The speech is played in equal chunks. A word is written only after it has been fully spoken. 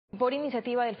Por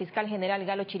iniciativa del fiscal general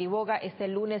Galo Chiriboga, este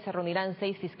lunes se reunirán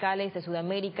 6 fiscales de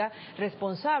Sudamérica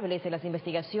responsables de las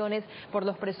investigaciones por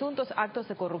los presuntos actos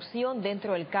de corrupción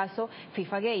dentro del caso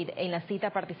FIFAGATE. En la cita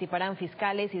participarán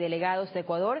fiscales y delegados de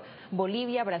Ecuador,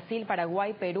 Bolivia, Brasil,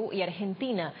 Paraguay, Perú y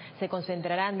Argentina. Se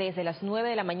concentrarán desde las 9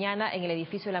 de la mañana en el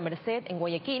edificio La Merced, en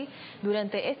Guayaquil.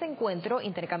 Durante este encuentro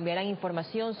intercambiarán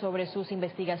información sobre sus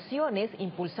investigaciones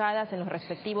impulsadas en los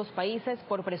respectivos países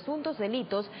por presuntos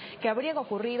delitos que habrían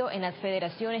ocurrido en las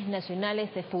federaciones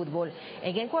nacionales de fútbol.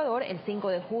 En Ecuador, el 5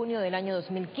 de junio del año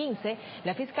 2015,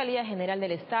 la Fiscalía General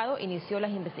del Estado inició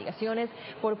las investigaciones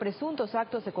por presuntos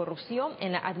actos de corrupción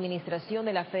en la administración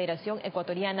de la Federación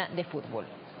Ecuatoriana de Fútbol.